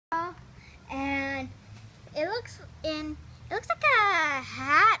It looks like a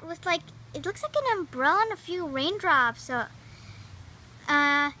hat with it looks like an umbrella and a few raindrops. So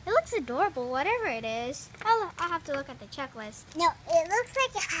it looks adorable, whatever it is. I'll have to look at the checklist. No, it looks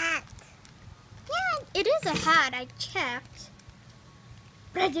like a hat. Yeah, it is a hat. I checked,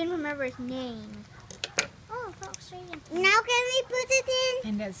 but I didn't remember its name. Oh, it looks strange. Now can we put it in?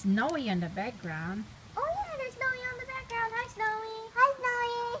 And there's Snowy in the background. Oh yeah, there's Snowy on the background. Hi, Snowy. Hi,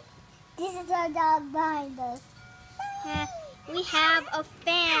 Snowy. This is our dog behind us. We have a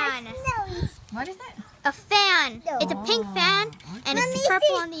fan. Snowy. What is it? A fan. No. It's a pink fan, and it's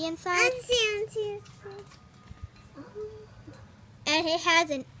purple on the inside. See. And it has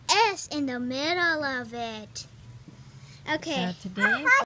an S in the middle of it. Okay. So today.